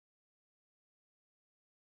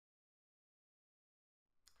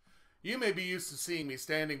You may be used to seeing me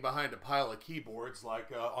standing behind a pile of keyboards like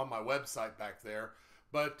on my website back there,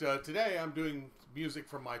 but today I'm doing music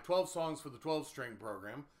from my 12 Songs for the 12-String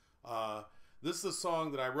program. This is a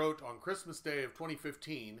song that I wrote on Christmas Day of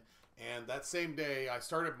 2015, and that same day I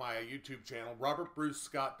started my YouTube channel.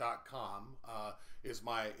 RobertBruceScott.com is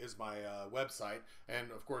my website, and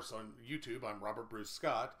of course on YouTube I'm Robert Bruce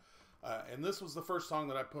Scott. And this was the first song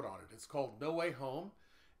that I put on it. It's called No Way Home,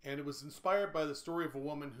 and it was inspired by the story of a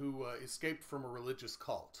woman who escaped from a religious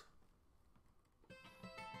cult.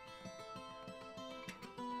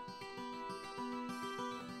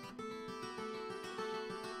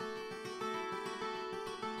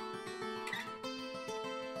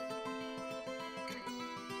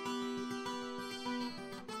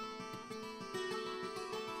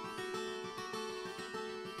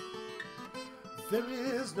 There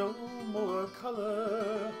is no more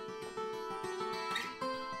color,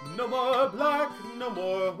 no more black, no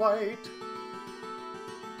more white.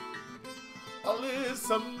 All is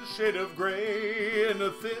some shade of gray and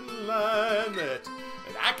a thin line that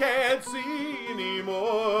I can't see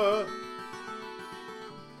anymore.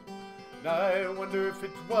 And I wonder if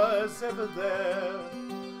it was ever there,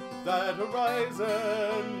 that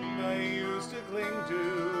horizon I used to cling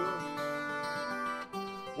to.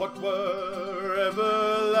 What were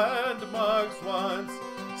ever landmarks once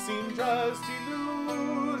seem just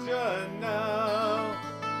illusion now.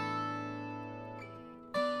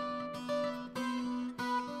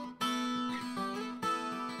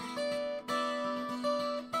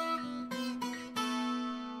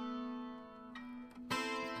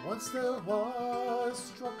 Once there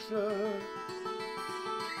was structure,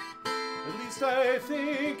 at least I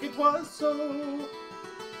think it was so.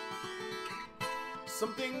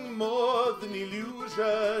 Something more than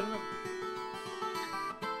illusion,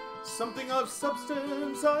 something of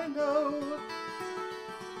substance I know.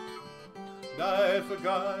 And I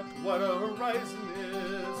forgot what a horizon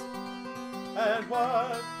is and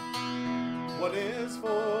what is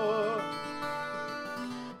for.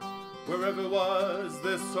 Wherever was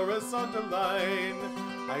this horizontal line,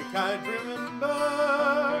 I can't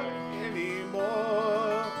remember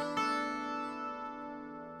anymore.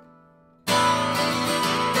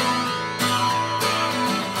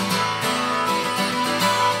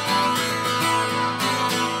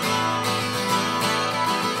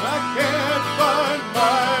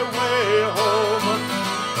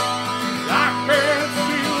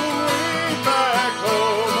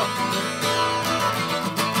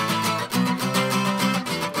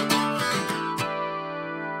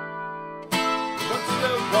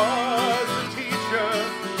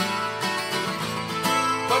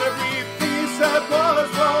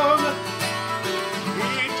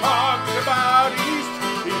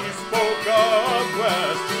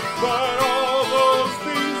 But all those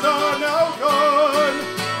things are now gone,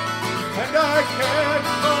 and I can't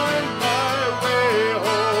find my way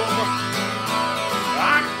home.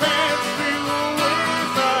 I can't feel a way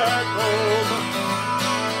back home.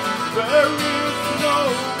 There is no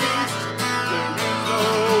east, there is no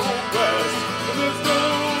west, and there's no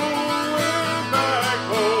way back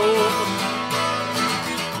home.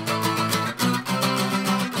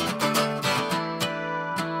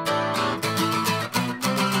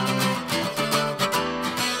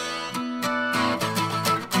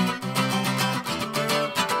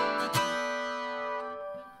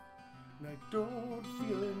 I don't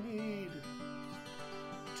feel a need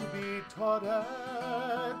to be taught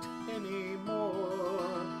at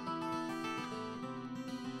anymore.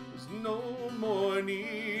 There's no more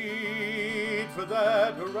need for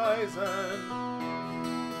that horizon.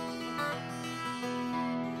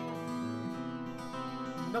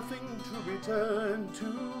 Nothing to return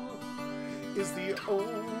to is the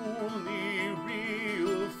only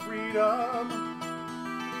real freedom.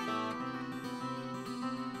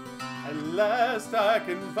 At last I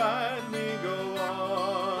can finally go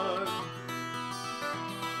on.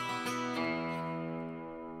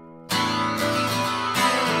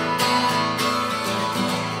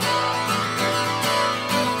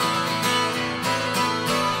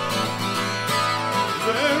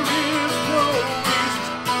 There is no east,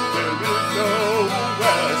 there is no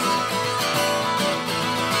west.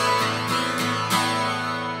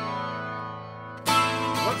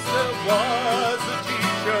 Once there was a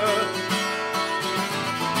teacher,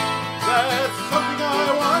 that's something I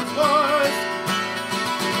once was.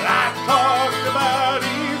 I talked about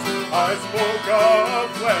east, I spoke of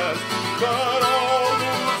west, but all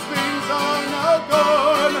those things are now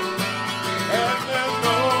gone, and there's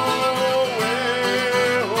no way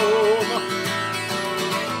home,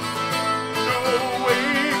 no way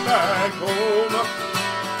back home.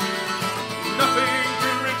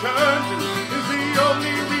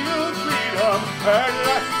 At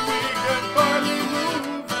last we can finally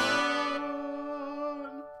move on.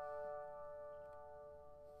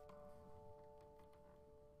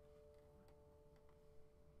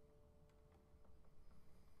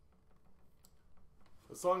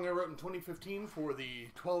 A song I wrote in 2015 for the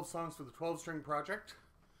 12 Songs for the 12-String Project.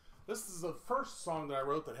 This is the first song that I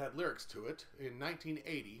wrote that had lyrics to it in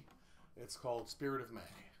 1980. It's called Spirit of May.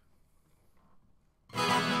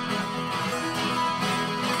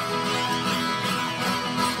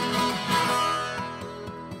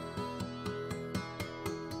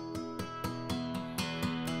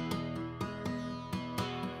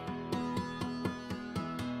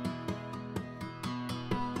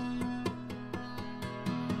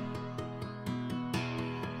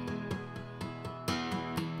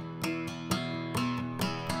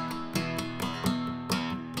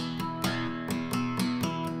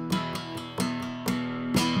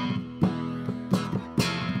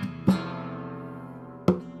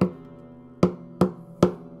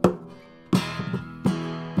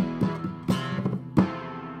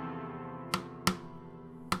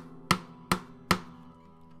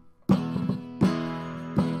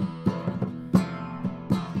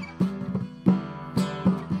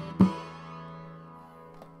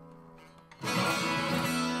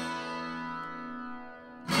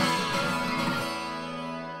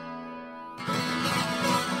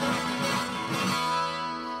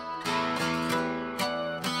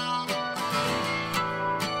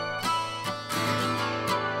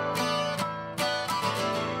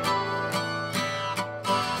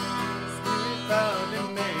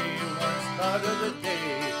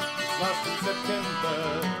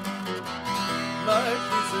 Much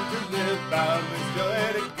reason to live, boundless joy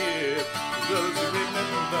to give, those who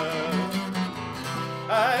remember.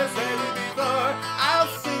 I said it before, I'll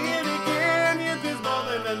say it again, it is more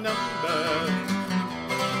than a number.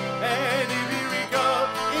 And if you recall,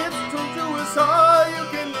 it's true to us all, you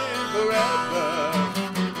can live forever.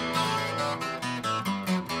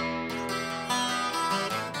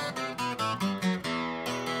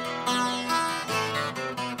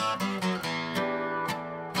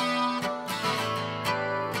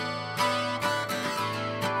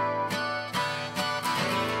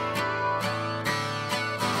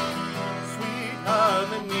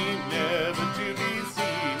 Never to be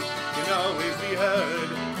seen, can always be heard.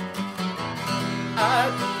 I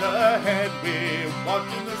took her hand, we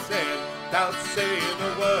walked in the sand, without saying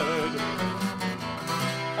a word.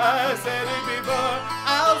 I said it before,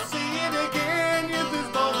 I'll say it again, youth is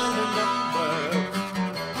more than a number.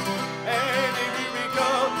 And if you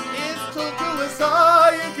recall, it's told to us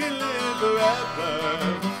all, you can live forever.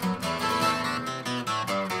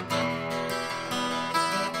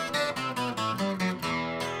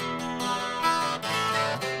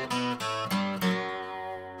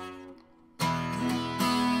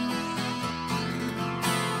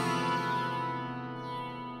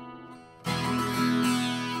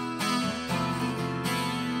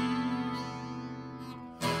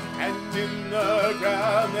 And in the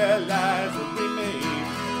ground there lies a remains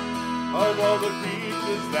of all the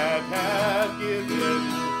creatures that have given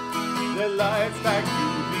their lives back to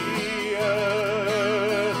the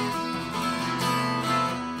earth.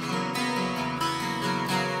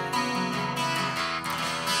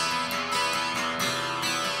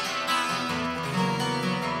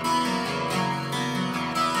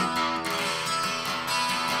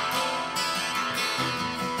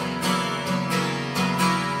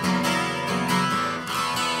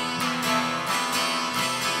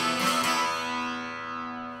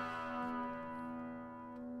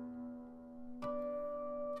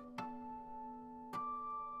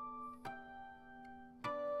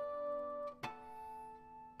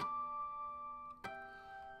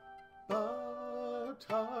 But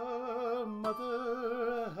our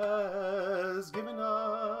mother has given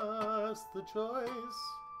us the choice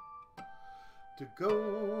to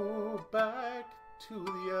go back to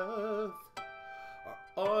the earth or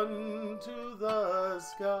onto the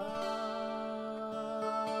sky.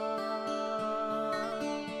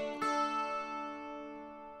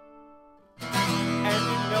 And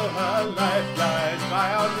you know her life lies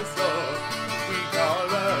by on the soul we call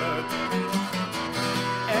earth.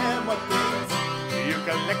 And what things you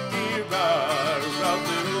collect here are of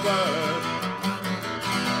the world.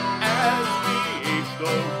 As we age, the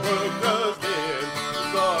world grows dim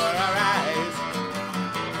before our eyes.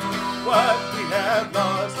 What we have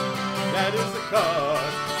lost, that is the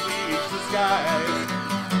cause we reach the skies.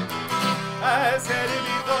 I said it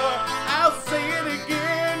before, I'll say it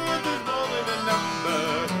again, with this more than a number.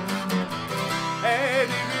 And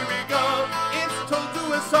if you recall, it's told to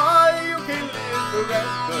us all, you can live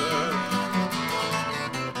forever.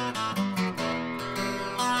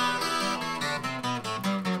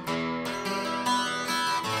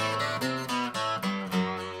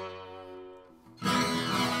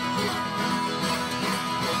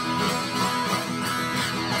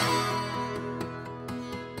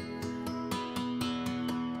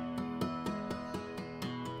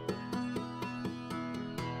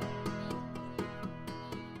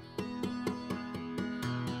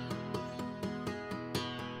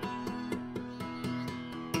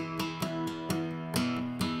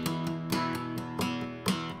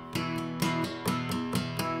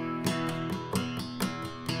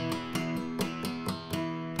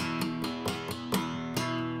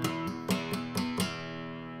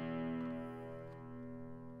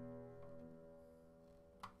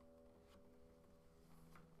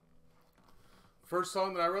 first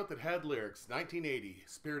song that I wrote that had lyrics, 1980,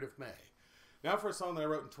 Spirit of May. Now for a song that I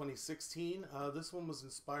wrote in 2016. This one was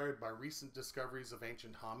inspired by recent discoveries of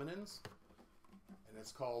ancient hominins, and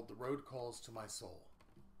it's called The Road Calls to My Soul.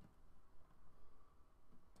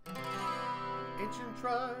 Ancient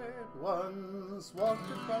tribe once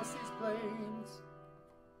walked across these plains,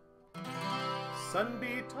 sun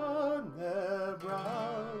beat on their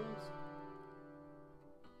brows.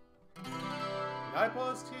 And I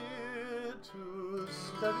paused here to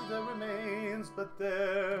study their remains, but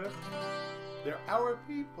they're our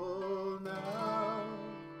people now.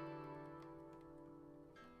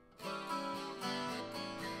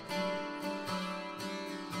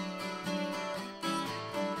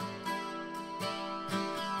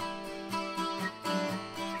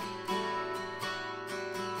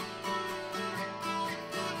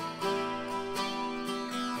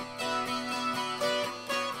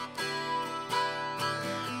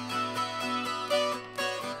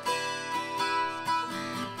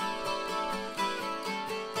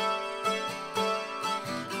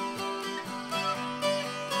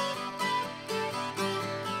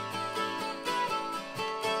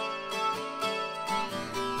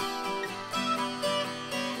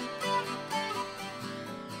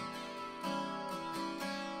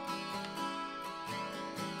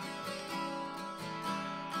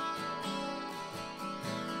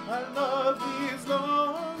 I love these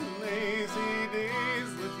long, lazy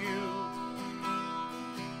days with you.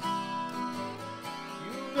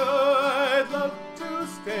 You know I'd love to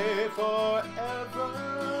stay forever,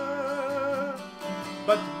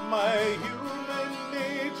 but my human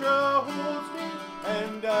nature holds me,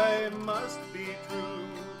 and I must be true,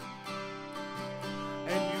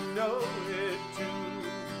 and you know it too.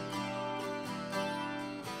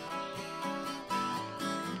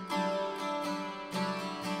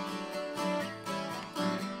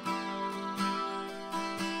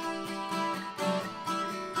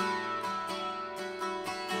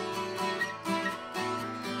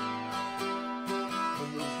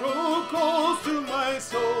 Calls to my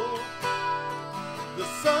soul, the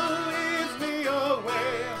sun leads me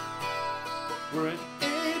away. We're an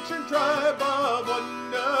ancient tribe of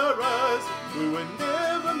wanderers, we were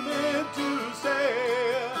never meant to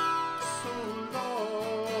stay. So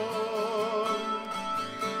long,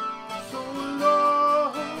 so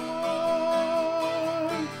long,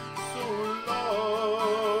 so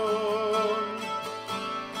long,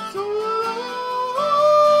 so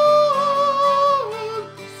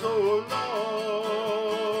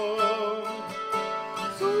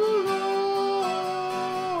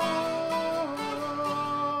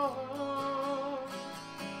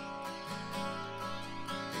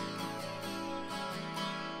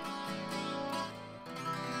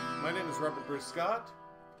My name is Robert Bruce Scott.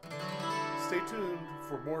 Stay tuned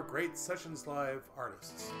for more great Sessions Live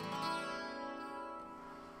artists.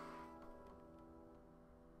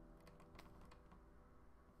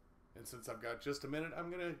 And since I've got just a minute, I'm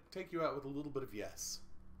going to take you out with a little bit of Yes.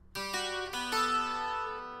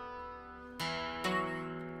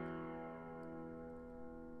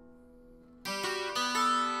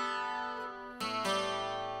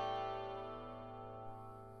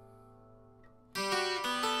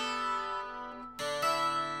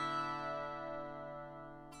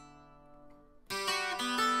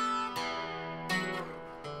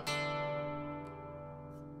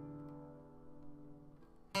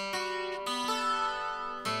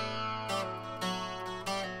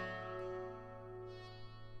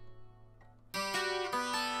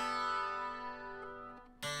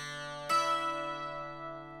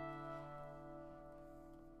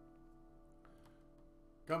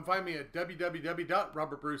 Come find me at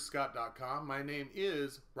www.robertbrucescott.com. My name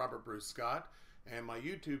is Robert Bruce Scott, and my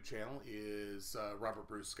YouTube channel is Robert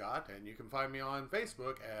Bruce Scott, and you can find me on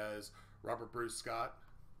Facebook as Robert Bruce Scott.